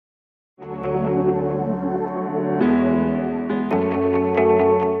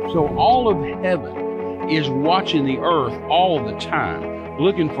So all of heaven is watching the earth all the time,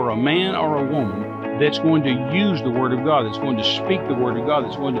 looking for a man or a woman that's going to use the Word of God, that's going to speak the Word of God,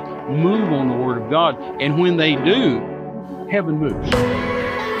 that's going to move on the Word of God. And when they do, heaven moves.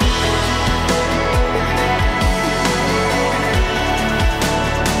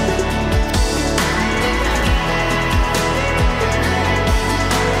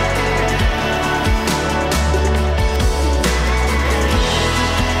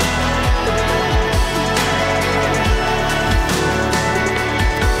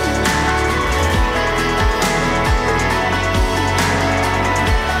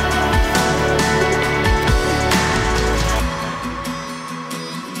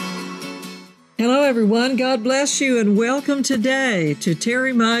 Hello, everyone. God bless you, and welcome today to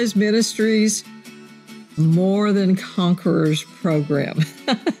Terry Mize Ministries More Than Conquerors program.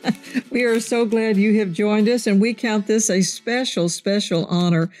 We are so glad you have joined us, and we count this a special, special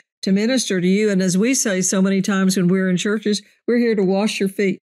honor to minister to you. And as we say so many times when we're in churches, we're here to wash your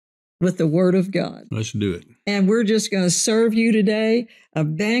feet with the Word of God. Let's do it. And we're just going to serve you today a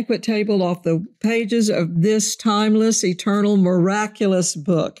banquet table off the pages of this timeless, eternal, miraculous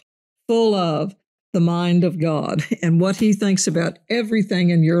book, full of the mind of God and what He thinks about everything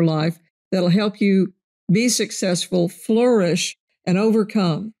in your life that'll help you be successful, flourish, and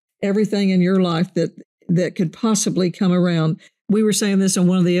overcome everything in your life that could possibly come around. We were saying this on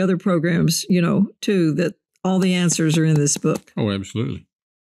one of the other programs, too, that all the answers are in this book. Oh, absolutely.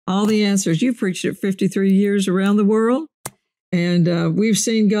 All the answers. You've preached it 53 years around the world, and we've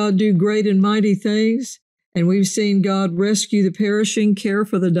seen God do great and mighty things. And we've seen God rescue the perishing, care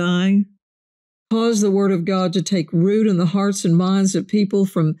for the dying, cause the Word of God to take root in the hearts and minds of people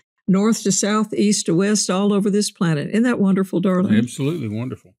from north to south, east to west, all over this planet. Isn't that wonderful, darling? Absolutely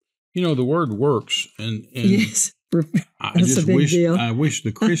wonderful. The Word works, and yes, that's a big deal. I wish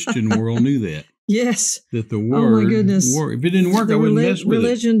the Christian world knew that. Yes. That the Word oh my goodness. worked. If it didn't work, I wouldn't mess with it.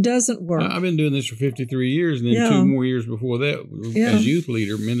 Religion doesn't work. I've been doing this for 53 years, and then 2 more years before that as youth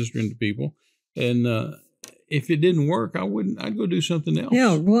leader ministering to people. And if it didn't work, I'd go do something else.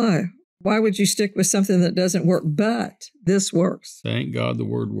 Yeah, why? Why would you stick with something that doesn't work? But this works. Thank God the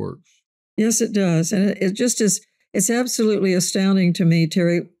Word works. Yes, it does. And it just is, it's absolutely astounding to me,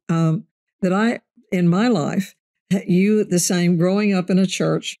 Terry, that in my life, you the same, growing up in a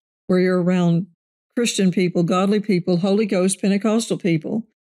church where you're around Christian people, godly people, Holy Ghost, Pentecostal people,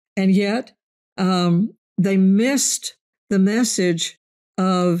 and yet they missed the message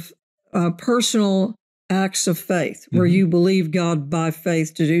of personal acts of faith, where you believe God by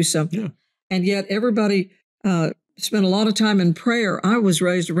faith to do something. Yeah. And yet everybody spent a lot of time in prayer. I was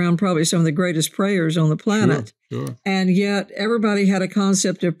raised around probably some of the greatest prayers on the planet. Sure. And yet everybody had a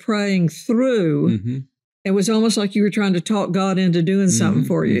concept of praying through. Mm-hmm. It was almost like you were trying to talk God into doing something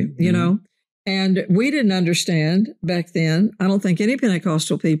for you, you know? And we didn't understand back then, I don't think any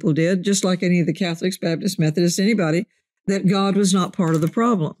Pentecostal people did, just like any of the Catholics, Baptists, Methodists, anybody, that God was not part of the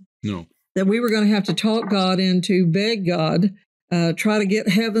problem. No. That we were going to have to talk God into, beg God, try to get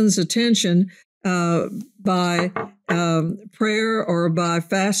heaven's attention by prayer or by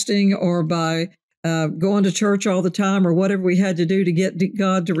fasting or by going to church all the time or whatever we had to do to get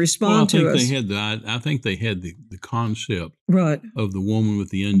God to respond to us. I think they had the concept right of the woman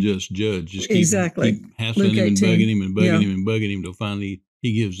with the unjust judge. Just keep hassling Luke him 18. And bugging him and bugging him and bugging him till finally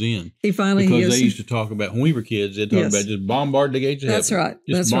he gives in. Because they used to talk about, when we were kids, they'd talk about just bombard the gates of heaven. That's right.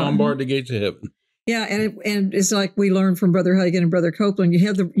 Just bombard the gates of heaven. Yeah, and it's like we learned from Brother Hagin and Brother Copeland.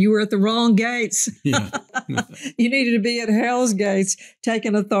 You were at the wrong gates. Yeah. You needed to be at hell's gates,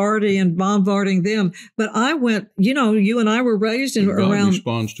 taking authority and bombarding them. But I went, you and I were raised in God around. God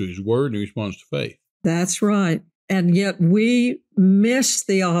responds to His Word and He responds to faith. That's right. And yet we missed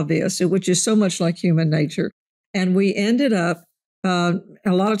the obvious, which is so much like human nature. And we ended up, a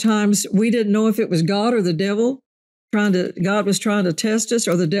lot of times we didn't know if it was God or the devil. God was trying to test us,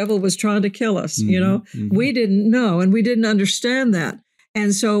 or the devil was trying to kill us. We didn't know, and we didn't understand that.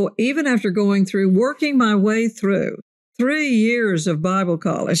 And so even after working my way through 3 years of Bible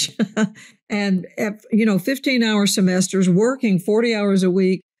college and, 15-hour semesters, working 40 hours a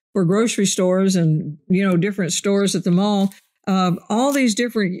week for grocery stores and, different stores at the mall, all these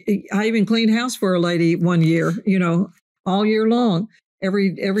different, I even cleaned house for a lady one year, all year long,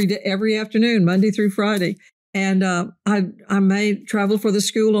 every afternoon, Monday through Friday. And I made travel for the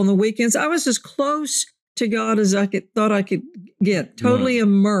school on the weekends. I was as close to God as I thought I could get, totally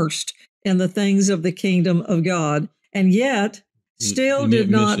immersed in the things of the kingdom of God. And yet still did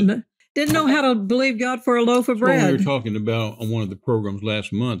not Didn't know how to believe God for a loaf of Well, we bread. were talking about on one of the programs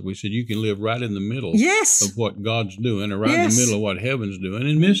last month. We said you can live right in the middle Yes. of what God's doing, or right in Yes. the middle of what heaven's doing,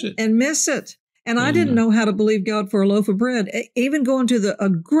 and miss it. And miss it. And I didn't know how to believe God for a loaf of bread. Even going to a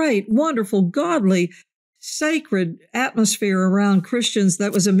great, wonderful, godly, sacred atmosphere around Christians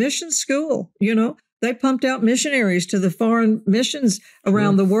that was a mission school. You know, they pumped out missionaries to the foreign missions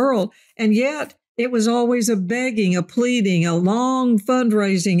around the world. And yet it was always a begging, a pleading, a long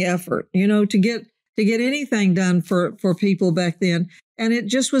fundraising effort, you know, to get anything done for people back then. And it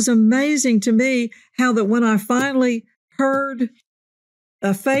just was amazing to me how that when I finally heard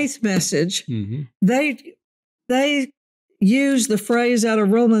a faith message, they use the phrase out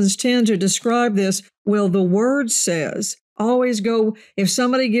of Romans 10 to describe this. Well, the word says, always go, if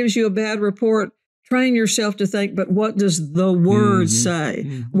somebody gives you a bad report, train yourself to think, but what does the word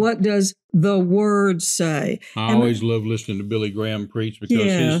say? What does the word say? I always love listening to Billy Graham preach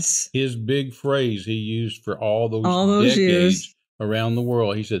because his big phrase he used for all those decades years around the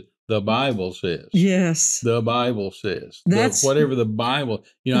world, he said, the Bible says. Yes. The Bible says. That's whatever the Bible,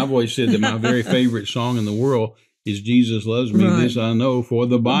 you know, I've always said that my very favorite song in the world is Jesus Loves Me. This I know, for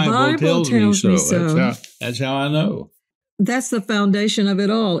the Bible tells me so. That's how I know. That's the foundation of it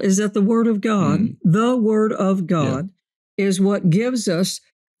all, is that the Word of God, the Word of God, is what gives us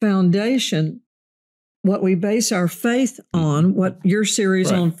foundation, what we base our faith on, what your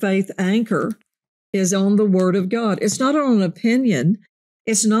series on Faith Anchor is on the Word of God. It's not on an opinion.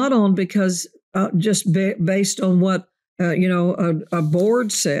 It's not on because just based on what, a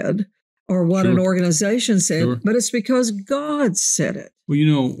board said or what an organization said, but it's because God said it. Well, you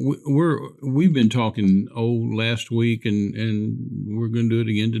know, we've been talking last week, and we're going to do it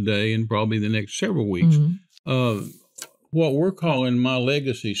again today, and probably the next several weeks. What we're calling my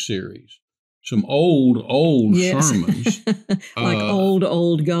legacy series, some old sermons, like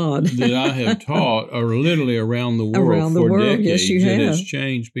old God that I have taught, are literally around the world for decades. Yes, you have. It has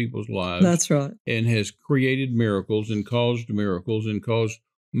changed people's lives. That's right, and has created miracles and caused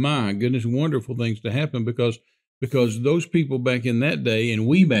my goodness, wonderful things to happen because those people back in that day and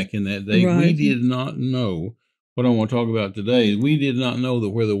we back in that day, we did not know what I want to talk about today. We did not know that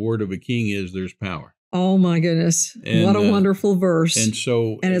where the word of a king is, there's power. Oh my goodness. And, what a wonderful verse. And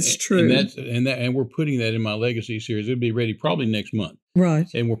so, and it's true. And we're putting that in my legacy series. It'll be ready probably next month. Right.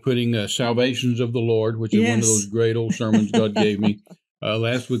 And we're putting Salvations of the Lord, which is one of those great old sermons God gave me.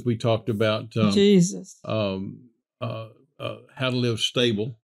 Last week we talked about Jesus. How to live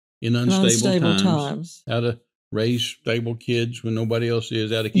stable in unstable times. How to raise stable kids when nobody else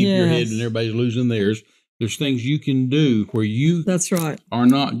is. How to keep your head when everybody's losing theirs. There's things you can do where you are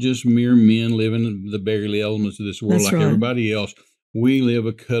not just mere men living the beggarly elements of this world everybody else. We live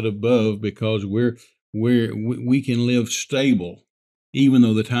a cut above because we can live stable even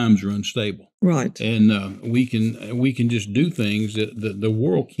though the times are unstable. Right. And we can just do things that the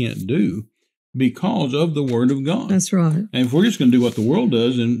world can't do because of the Word of God. That's right. And if we're just going to do what the world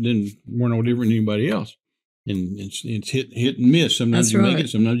does, then we're no different than anybody else. And it's hit and miss. Sometimes you make it,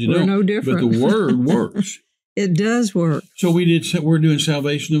 sometimes you don't. We're no different. But the Word works. It does work. So we're doing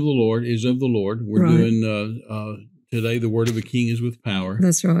Salvation of the Lord is of the Lord. We're doing today the Word of a King is with power.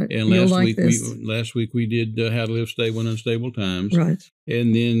 That's right. And last week we did How to Live Stable in Unstable Times. Right.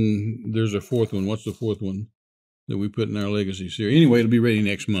 And then there's a fourth one. What's the fourth one that we put in our legacy series? Anyway, it'll be ready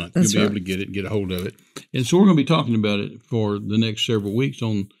next month. You'll be able to get a hold of it. And so we're going to be talking about it for the next several weeks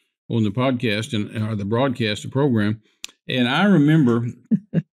on the podcast or the broadcast, the program. And I remember,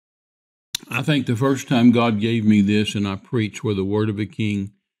 I think the first time God gave me this and I preached where the word of a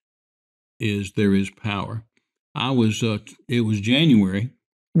king is, there is power. It was January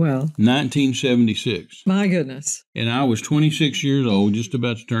 1976. My goodness. And I was 26 years old, just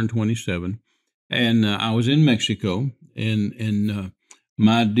about to turn 27. And I was in Mexico, and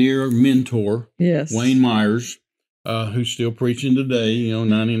my dear mentor, Wayne Myers, who's still preaching today,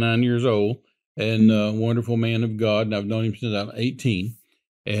 99 years old, and a wonderful man of God. And I've known him since I was 18.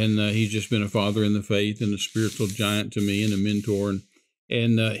 And he's just been a father in the faith and a spiritual giant to me and a mentor.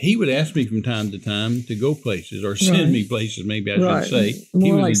 And he would ask me from time to time to go places or send me places, maybe I should say. More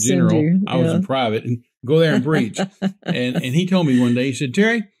he was like a general. I was a private, and go there and preach. and he told me one day, he said,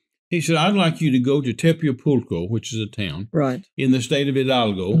 Terry, he said, I'd like you to go to Tepiapulco, which is a town in the state of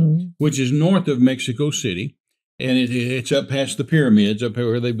Hidalgo, which is north of Mexico City. And it's up past the pyramids, up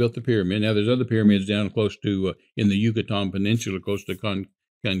where they built the pyramid. Now, there's other pyramids down close to, in the Yucatan Peninsula, close to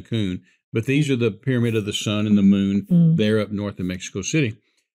Cancun. But these are the Pyramid of the Sun and the Moon. They're up north of Mexico City,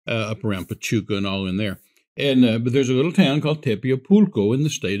 up around Pachuca and all in there. And but there's a little town called Tepiapulco in the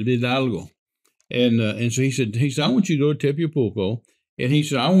state of Hidalgo. And so he said, I want you to go to Tepiapulco, And he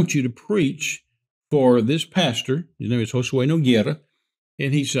said, I want you to preach for this pastor. His name is Josue Noguera.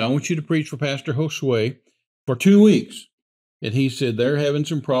 And he said, I want you to preach for Pastor Josue for 2 weeks. And he said, they're having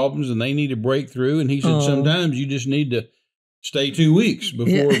some problems and they need a breakthrough. And he said, sometimes you just need to stay 2 weeks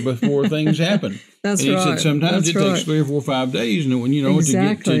before things happen. That's and he right. said sometimes it takes 3 or 4 or 5 days, and when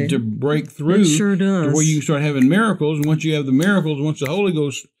Exactly. to get to break through, It sure does. to where you can start having miracles. And once you have the miracles, once the Holy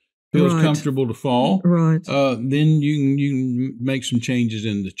Ghost feels comfortable to fall, then you can make some changes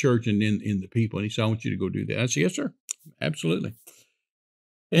in the church and in the people. And he said, I want you to go do that. I said, yes, sir, absolutely.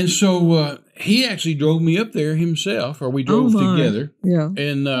 And so he actually drove me up there himself, or we drove together. Yeah.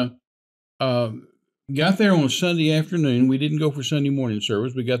 And got there on a Sunday afternoon. We didn't go for Sunday morning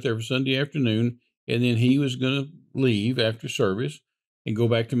service. We got there for Sunday afternoon, and then he was going to leave after service and go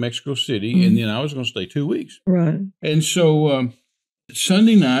back to Mexico City, and then I was going to stay 2 weeks. Right. And so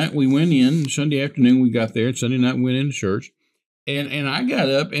Sunday night we went in. Sunday afternoon we got there, and Sunday night we went into church. And I got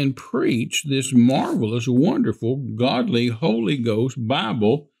up and preached this marvelous, wonderful, godly, Holy Ghost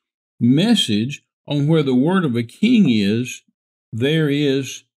Bible message on where the word of a king is, there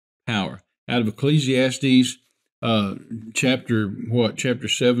is power. Out of Ecclesiastes chapter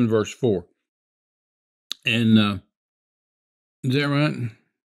 7, verse 4. And is that right?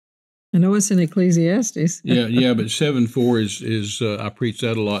 I know it's in Ecclesiastes. yeah, but 7:4 is I preach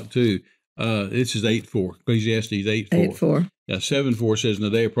that a lot too. This is 8:4, Ecclesiastes 8:4. 8:4. Now 7:4 says, in the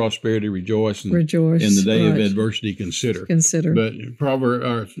day of prosperity rejoice, and rejoice. In the day of adversity consider. But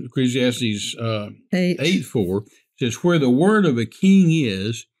Ecclesiastes 8:4 says, where the word of a king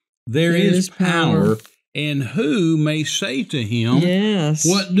is, there is power. And who may say to him, yes,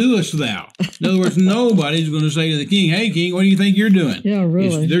 what doest thou? In other words, nobody's going to say to the king, hey, king, what do you think you're doing? Yeah,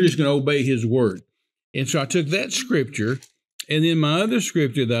 really. They're just going to obey his word. And so I took that scripture, and then my other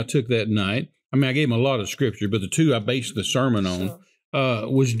scripture that I took that night, I gave him a lot of scripture, but the two I based the sermon on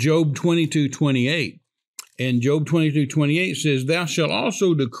was Job 22:28. And Job 22:28 says, thou shalt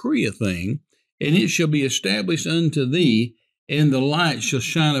also decree a thing, and it shall be established unto thee, and the light shall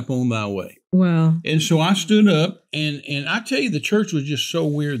shine upon thy way. Wow. And so I stood up, and I tell you, the church was just so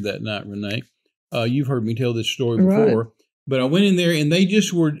weird that night, Renee. You've heard me tell this story before, but I went in there, and they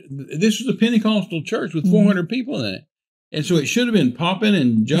just were, this was a Pentecostal church with 400 people in it. And so it should have been popping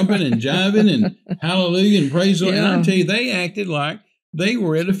and jumping and jiving and hallelujah and praise the Lord. And I tell you, they acted like they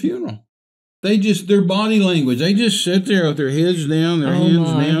were at a funeral. They just, their body language, they just sat there with their heads down, their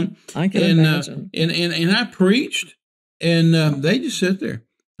hands down. I can imagine. And I preached, and they just sat there.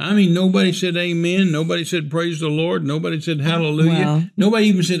 Nobody said amen. Nobody said praise the Lord. Nobody said hallelujah. Wow. Nobody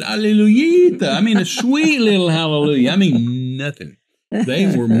even said hallelujah. A sweet little hallelujah. Nothing.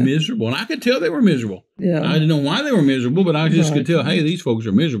 They were miserable. And I could tell they were miserable. Yeah. I didn't know why they were miserable, but I just could tell, hey, these folks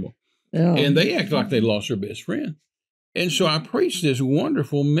are miserable. Yeah. And they act like they lost their best friend. And so I preached this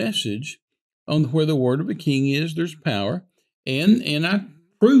wonderful message on where the word of a king is, there's power. And I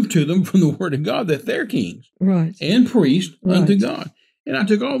proved to them from the word of God that they're kings and priests unto God. And I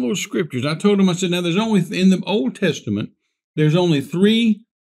took all those scriptures. I told them, I said, now there's only, in the Old Testament, there's only 3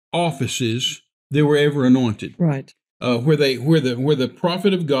 offices that were ever anointed. Right. Where the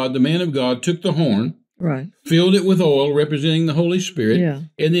prophet of God, the man of God, took the horn, filled it with oil representing the Holy Spirit,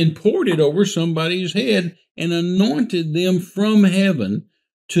 and then poured it over somebody's head and anointed them from heaven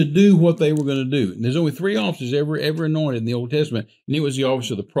to do what they were going to do. And there's only 3 offices ever anointed in the Old Testament, and it was the office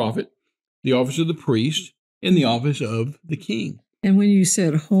of the prophet, the office of the priest, and the office of the king. And when you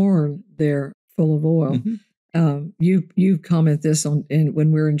said horn there, full of oil, you comment this on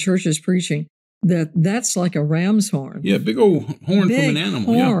when we're in churches preaching, that's like a ram's horn. Yeah, big old horn from an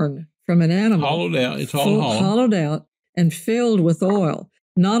animal. Horn from an animal. Hollowed out. It's all hollow. Hollowed out and filled with oil.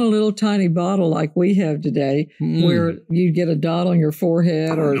 Not a little tiny bottle like we have today, where you get a dot on your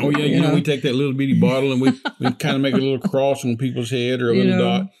forehead. Or we take that little bitty bottle and we kind of make a little cross on people's head or a little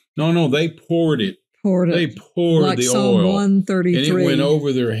dot. No, they poured it. They poured like the Psalm oil, 133. and it went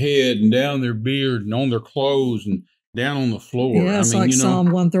over their head and down their beard and on their clothes and down on the floor. Yeah, it's like Psalm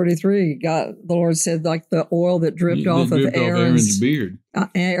 133. God, the Lord said, like the oil that dripped off of Aaron's beard,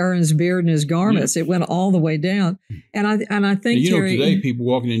 Aaron's beard and his garments. Yeah. It went all the way down. And I think Terry, today people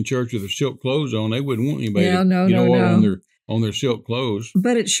walking in church with their silk clothes on, they wouldn't want anybody on their silk clothes.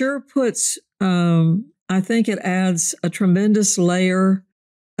 But it sure puts. I think it adds a tremendous layer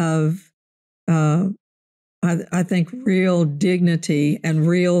of. I think real dignity and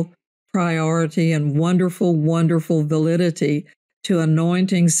real priority and wonderful, wonderful validity to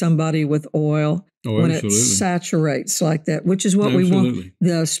anointing somebody with oil when it saturates like that, which is what we want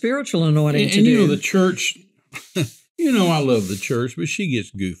the spiritual anointing to do. The church, I love the church, but she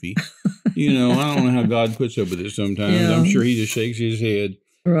gets goofy. You know, I don't know how God puts up with it sometimes. Yeah. I'm sure he just shakes his head.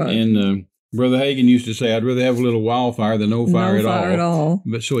 Right. And Brother Hagin used to say, I'd rather have a little wildfire than no fire, No fire at all.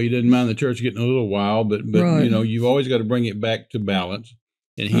 But so he doesn't mind the church getting a little wild, but Right. you know, you've always got to bring it back to balance.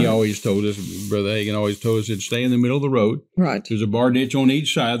 And he always told us, Brother Hagin always told us, to stay in the middle of the road. Right. There's a bar ditch on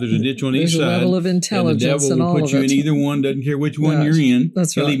each side. There's a ditch on There's each a side. level of intelligence and the devil and will all put of you it. in either one, doesn't care which one Right. you're in.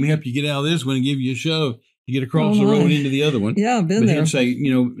 That's He'll right. even help you get out of this one and give you a shove to get across Oh, the my. road into the other one. Yeah, I've been But there.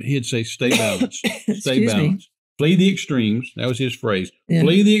 he'd say, stay balanced. Stay Excuse me. balanced. Flee the extremes. That was his phrase. Yeah.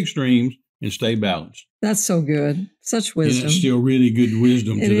 Flee the extrems and stay balanced. That's so good. Such And wisdom. it's still really good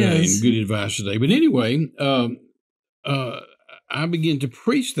wisdom It today is. and good advice today. But anyway, I began to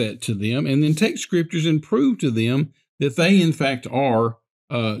preach that to them and then take scriptures and prove to them that they, in fact, are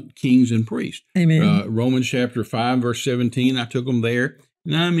kings and priests. Amen. Romans chapter 5, verse 17, I took them there.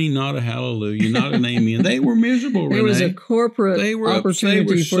 And I mean, not a hallelujah, not an amen. They were miserable, There was a Renee. corporate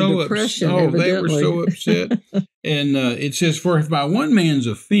opportunity for depression, evidently. They were so upset. And it says, for if by one man's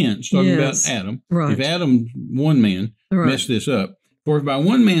offense, talking Yes. about Adam, Right. if Adam, one man, Right. messed this up, for if by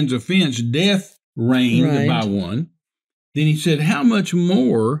one man's offense death reigned Right. by one, then he said, how much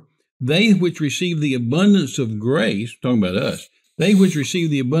more they which receive the abundance of grace, talking about us, they which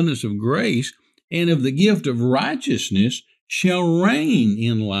receive the abundance of grace and of the gift of righteousness shall reign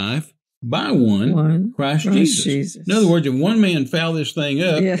in life by one, Christ Jesus. In other words, if one man fouled this thing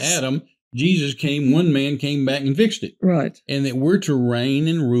up, Yes. Adam, Jesus came, one man came back and fixed it. Right. And that we're to reign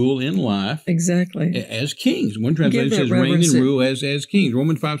and rule in life Exactly. as kings. One translation that says reign reverence and rule as kings.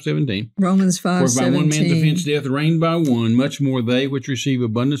 Romans 5:17. Romans For by one man's 5:17. offense death reigned by one, much more they which receive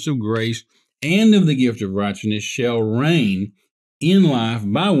abundance of grace and of the gift of righteousness shall reign in life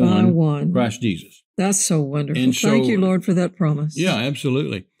by one, Christ Jesus. That's so wonderful. And so- Thank you, Lord, for that promise. Yeah,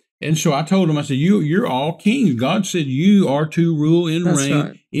 absolutely. And so I told him, I said, you're all kings. God said you are to rule and That's reign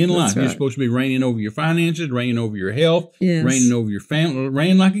right. in That's life. You're right. supposed to be reigning over your finances, reigning over your health, Yes. reigning over your family,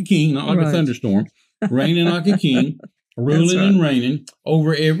 reign like a king, not like a Right. thunderstorm, reigning like a king, ruling right. and reigning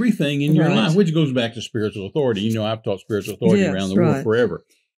over everything in your Right. life, which goes back to spiritual authority. You know, I've taught spiritual authority Yes, around the world right. forever.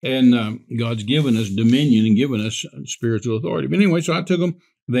 And God's given us dominion and given us spiritual authority. But anyway, so I took them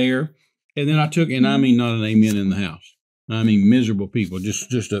there, and then and I mean not an amen in the house. I mean miserable people,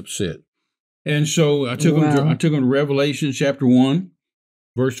 just upset. And so I took them to Revelation chapter 1,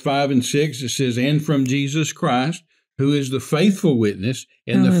 verse 5 and 6. It says, and from Jesus Christ, who is the faithful witness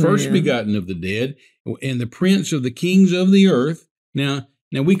and the first Hallelujah. begotten of the dead, and the prince of the kings of the earth. Now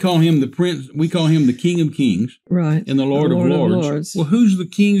we call him the prince, we call him the King of Kings Right. and the Lord, of Lords. Well, who's the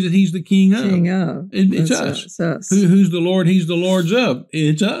kings that he's the king of? King of. It's That's us. It's us. Who's the Lord? He's the Lord's of.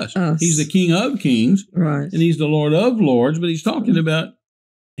 It's us. He's the King of kings Right. and he's the Lord of lords, but he's talking about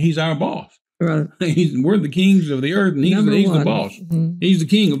he's our boss. Right. We're the kings of the earth, and he's Number the one. boss. Mhm. He's the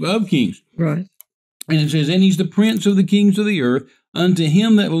king of kings. Right. And it says, and he's the prince of the kings of the earth, unto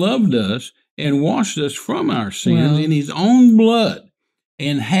him that loved us and washed us from our sins Wow. in his own blood,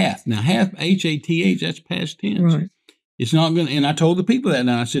 and hath. Now, hath, H-A-T-H, that's past tense. Right. It's not going to, and I told the people that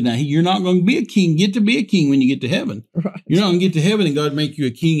now. I said, now, you're not going to be a king, get to be a king when you get to heaven. Right. You're not going to get to heaven and God make you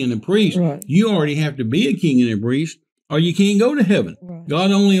a king and a priest. Right. You already have to be a king and a priest, or you can't go to heaven. Right.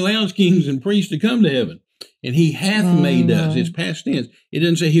 God only allows kings and priests to come to heaven. And he hath made us. It's past tense. It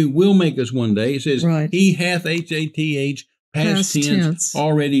doesn't say he will make us one day. It says Right. he hath, H-A-T-H, past tense, tense.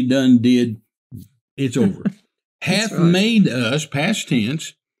 already done, did. It's over. Hath right. made us, past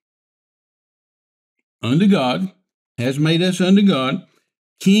tense, unto God, has made us unto God,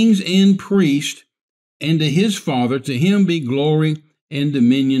 kings and priests, and to his Father, to him be glory and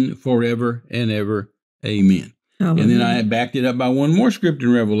dominion forever and ever. Amen. Hallelujah. And then I backed it up by one more script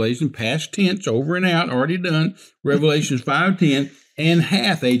in Revelation, past tense, over and out, already done. Revelations 5:10, and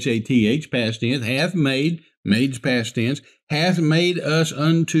hath, H-A-T-H, past tense, hath made, made's past tense, hath made us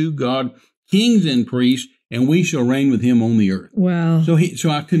unto God kings and priests, and we shall reign with him on the earth. Wow. So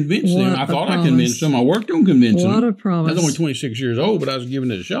I convinced them. What I a thought I promise. convinced them. I worked on convincing What them. a promise. I was only 26 years old, but I was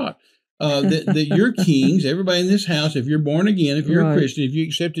giving it a shot. That you're kings, everybody in this house, if you're born again, if you're Right. a Christian, if you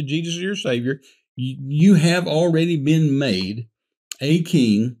accepted Jesus as your Savior, you have already been made a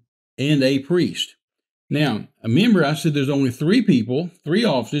king and a priest. Now, remember I said there's only three people, three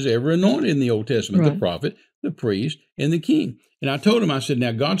offices ever anointed in the Old Testament, the Right. prophet, the priest, and the king. And I told him, I said,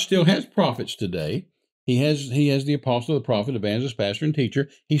 now God still has prophets today. He has the apostle, the prophet, evangelist, pastor, and teacher.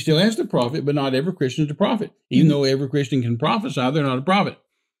 He still has the prophet, but not every Christian is a prophet. Even though every Christian can prophesy, they're not a prophet.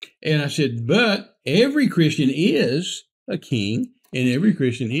 And I said, but every Christian is a king, and every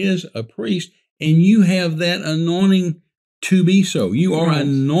Christian is a priest, and you have that anointing to be so. You are Right.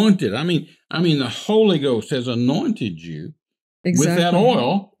 anointed. I mean, the Holy Ghost has anointed you Exactly. with that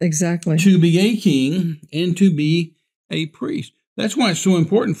oil Exactly. to be a king and to be a priest. That's why it's so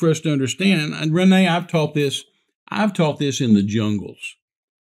important for us to understand. And Renee, I've taught this in the jungles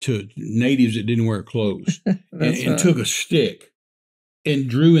to natives that didn't wear clothes and took a stick and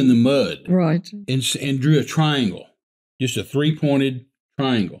drew in the mud. Right. And drew a triangle, just a 3-pointed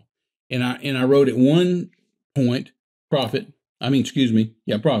triangle. And I wrote at one point, prophet. Then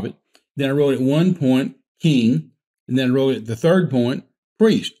I wrote at one point, king. And then I wrote at the third point,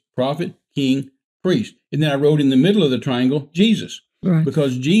 priest, prophet, king, priest. And then I wrote in the middle of the triangle, Jesus. Right.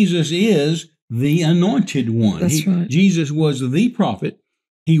 Because Jesus is the anointed one. That's right. Jesus was the prophet,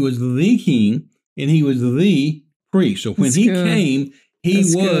 he was the king, and he was the priest. So when he came, he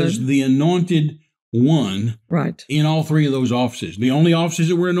was the anointed one, right, in all three of those offices. The only offices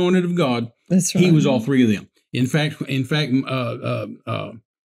that were anointed of God, that's right. He was all three of them. In fact,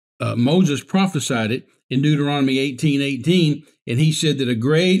 Moses prophesied it in Deuteronomy 18:18, and he said that a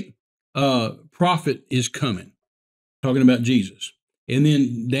great prophet is coming, talking about Jesus. And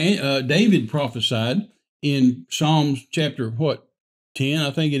then David prophesied in Psalms chapter 10,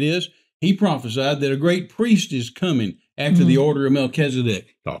 I think it is. He prophesied that a great priest is coming after the order of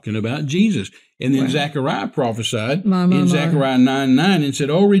Melchizedek, talking about Jesus. And then Zechariah prophesied in Zechariah 9:9 and said,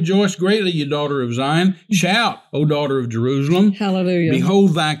 "Oh, rejoice greatly, you daughter of Zion. Shout, O daughter of Jerusalem. Hallelujah.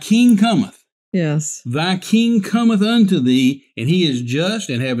 Behold, thy king cometh. Yes. Thy king cometh unto thee, and he is just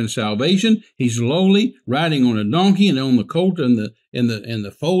and having salvation. He's lowly, riding on a donkey and on the colt and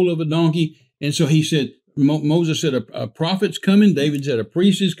the foal of a donkey." And so he said, Moses said a prophet's coming. David said a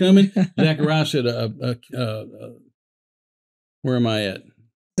priest is coming. Zechariah said where am I at?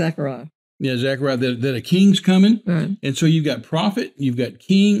 Zechariah. Yeah, Zechariah, that a king's coming. Right. And so you've got prophet, you've got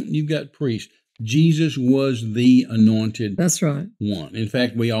king, you've got priest. Jesus was the anointed That's right. one. In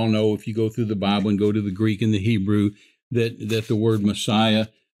fact, we all know if you go through the Bible and go to the Greek and the Hebrew, that the word Messiah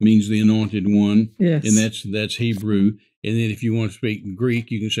means the anointed one. Yes. And that's Hebrew. And then if you want to speak Greek,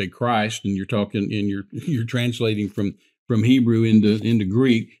 you can say Christ, and you're talking and you're translating from Hebrew into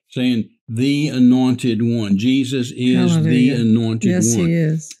Greek, saying the anointed one. Jesus is Hallelujah. the anointed one. Yes, he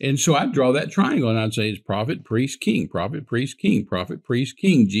is. And so I'd draw that triangle, and I'd say it's prophet, priest, king, prophet, priest, king, prophet, priest,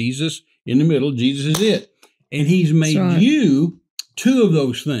 king. Jesus in the middle. Jesus is it. And he's made you two of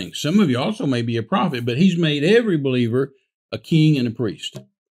those things. Some of you also may be a prophet, but he's made every believer a king and a priest.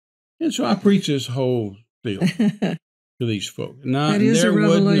 And so I preach this whole deal to these folks. Now, that is there a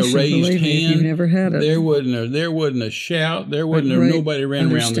wasn't revelation, a raised believe me, if hand. you've never had it. There wasn't a shout. There wasn't nobody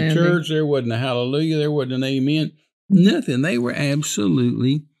ran around the church. There wasn't a hallelujah. There wasn't an amen. Nothing. They were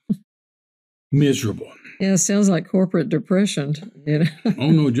absolutely miserable. Yeah, it sounds like corporate depression. You know?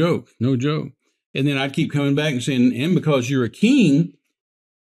 Oh, no joke. No joke. And then I'd keep coming back and saying, and because you're a king,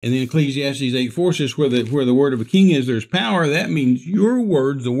 and then Ecclesiastes 8:4 says, where the word of a king is, there's power. That means your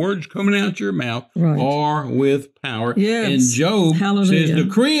words, the words coming out your mouth, are with power. Yes. And Job says,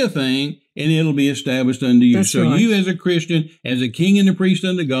 decree a thing, and it'll be established unto you. That's so right. you as a Christian, as a king and a priest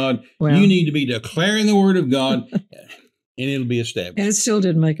unto God, you need to be declaring the word of God, and it'll be established. And it still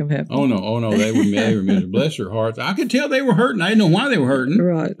didn't make them happy. Oh, no, they were miserable. Bless their hearts. I could tell they were hurting. I didn't know why they were hurting.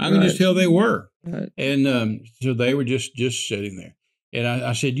 Right. I could just tell they were. Right. And so they were just sitting there. And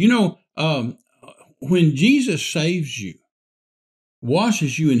I said, when Jesus saves you,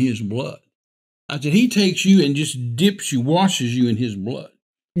 washes you in his blood, I said, he takes you and just dips you, washes you in his blood,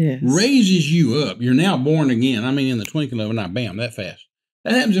 raises you up. You're now born again. I mean, in the twinkling of an eye, bam, that fast.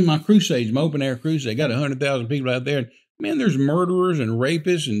 That happens in my crusades, my open air crusade. Got 100,000 people out there. And, man, there's murderers and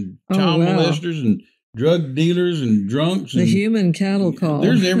rapists and child molesters and drug dealers and drunks. The human cattle call.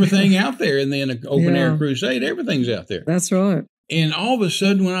 There's everything out there in the open air crusade. Everything's out there. That's right. And all of a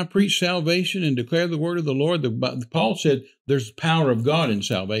sudden, when I preach salvation and declare the word of the Lord, Paul said there's the power of God in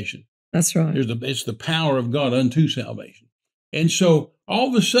salvation. That's right. It's the power of God unto salvation. And so all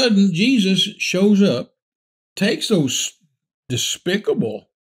of a sudden, Jesus shows up, takes those despicable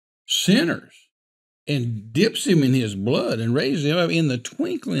sinners and dips him in his blood and raises him up in the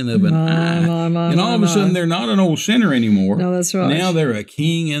twinkling of an eye. And all of a sudden, they're not an old sinner anymore. No, that's right. Now they're a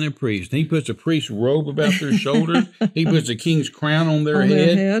king and a priest. He puts a priest's robe about their shoulders. He puts a king's crown on their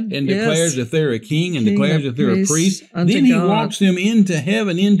head and declares that they're a king and declares that they're a priest. Then he walks them into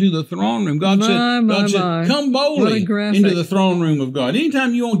heaven, into the throne room. God said, come boldly into the throne room of God.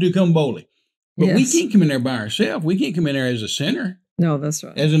 Anytime you want to, come boldly. But we can't come in there by ourselves. We can't come in there as a sinner. No, that's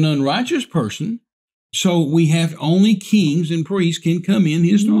right. As an unrighteous person. So we have only kings and priests can come in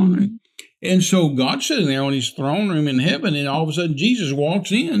his throne room. And so God's sitting there on his throne room in heaven, and all of a sudden Jesus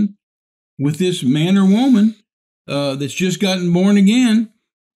walks in with this man or woman that's just gotten born again,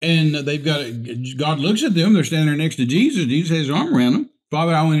 And God looks at them. They're standing there next to Jesus. Jesus has his arm around them.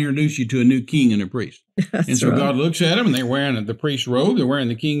 Father, I want to introduce you to a new king and a priest. And so God looks at them, and they're wearing the priest's robe. They're wearing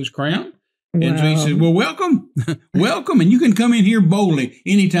the king's crown. Wow. And so he says, well, welcome. Welcome. And you can come in here boldly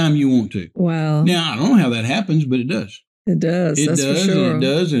anytime you want to. Wow. Now, I don't know how that happens, but it does. It does. It That's does, for sure. and it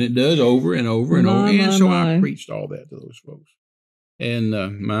does, and it does over and over and over. And so I preached all that to those folks. And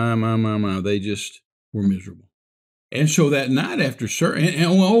they just were miserable. And so that night after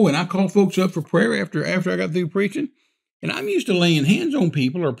and I called folks up for prayer after I got through preaching. And I'm used to laying hands on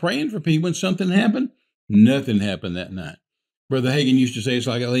people or praying for people when something happened. Nothing happened that night. Brother Hagin used to say it's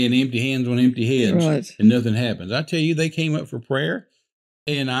like laying empty hands on empty heads, right, and nothing happens. I tell you, they came up for prayer,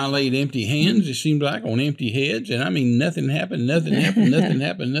 and I laid empty hands, it seemed like, on empty heads. And I mean, nothing happened, nothing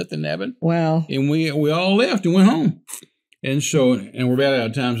happened. Wow. And we all left and went home. And so, and we're about out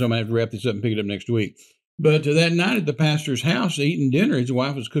of time, so I'm going to have to wrap this up and pick it up next week. But that night at the pastor's house, eating dinner, his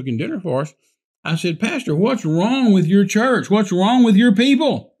wife was cooking dinner for us. I said, Pastor, what's wrong with your church? What's wrong with your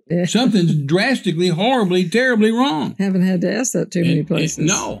people? Yeah. Something's drastically, horribly, terribly wrong. Haven't had to ask that too many places.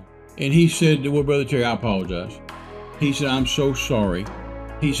 No. And he said, well, Brother Terry, I apologize. He said, I'm so sorry.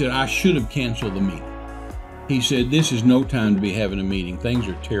 He said, I should have canceled the meeting. He said, this is no time to be having a meeting. Things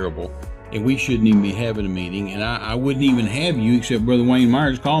are terrible, and we shouldn't even be having a meeting. And I wouldn't even have you, except Brother Wayne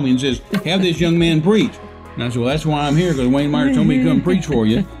Myers called me and says, have this young man preach. And I said, well, that's why I'm here, because Wayne Myers told me to come preach for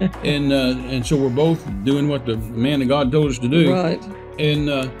you. And so we're both doing what the man of God told us to do. Right.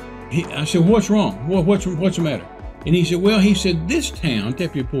 And I said, what's wrong? What's the matter? And he said, this town,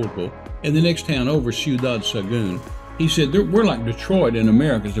 Tepupulco, and the next town over, Ciudad Sagun, he said, we're like Detroit in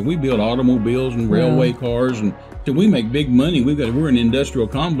America. So we build automobiles and railway cars, and so we make big money. We're an industrial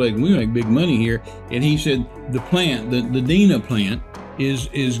complex, and we make big money here. And he said, the plant, the Dina plant,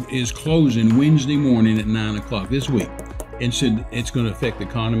 is closing Wednesday morning at 9 o'clock this week, and said it's going to affect the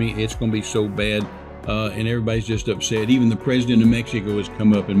economy. It's going to be so bad, and everybody's just upset. Even the president of Mexico has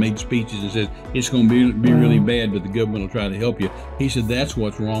come up and made speeches and said it's going to be really bad, but the government will try to help you. He said that's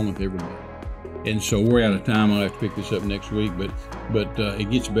what's wrong with everybody. And so we're out of time. I'll have to pick this up next week, but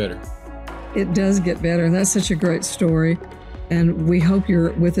it gets better. It does get better, and that's such a great story. And we hope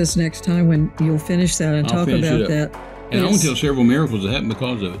you're with us next time when you'll finish that and talk about that. And I want to tell several miracles that happened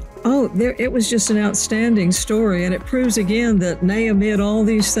because of it. Oh, it was just an outstanding story, and it proves again that nay, amid all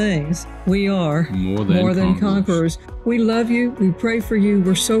these things, we are more than conquerors. We love you. We pray for you.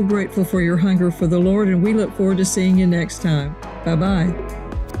 We're so grateful for your hunger for the Lord, and we look forward to seeing you next time. Bye-bye.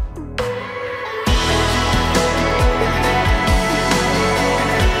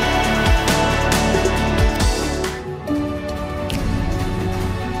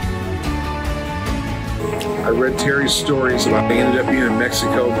 I read Terry's stories about he ended up being in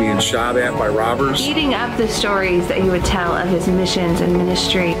Mexico, being shot at by robbers. Eating up the stories that he would tell of his missions and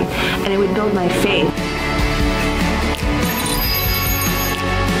ministry, and it would build my faith.